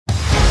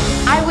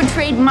would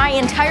trade my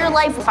entire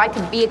life if I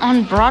could be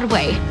on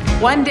Broadway.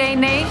 One day,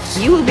 Nate,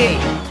 you will be.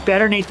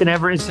 Better Nate Than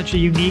Ever is such a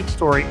unique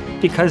story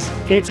because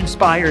it's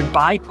inspired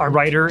by our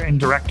writer and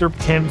director,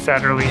 Tim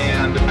Federle.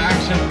 And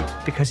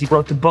action. Because he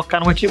wrote the book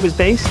on which it was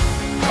based.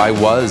 I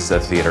was a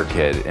theater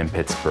kid in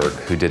Pittsburgh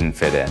who didn't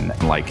fit in.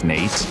 Like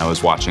Nate, I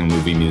was watching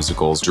movie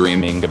musicals,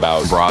 dreaming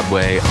about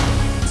Broadway.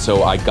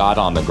 So I got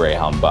on the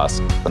Greyhound bus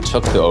and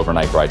took the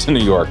overnight ride to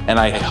New York. And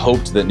I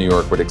hoped that New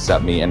York would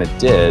accept me, and it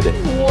did.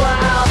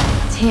 Wow.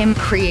 Tim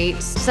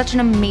creates such an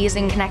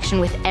amazing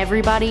connection with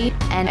everybody,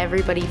 and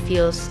everybody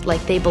feels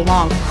like they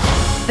belong.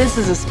 This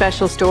is a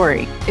special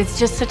story. It's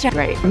just such a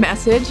great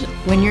message.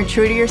 When you're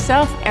true to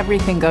yourself,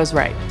 everything goes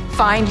right.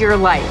 Find your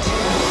light.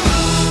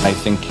 I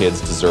think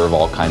kids deserve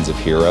all kinds of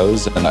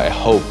heroes, and I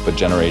hope a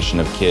generation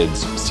of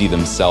kids see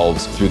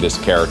themselves through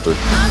this character.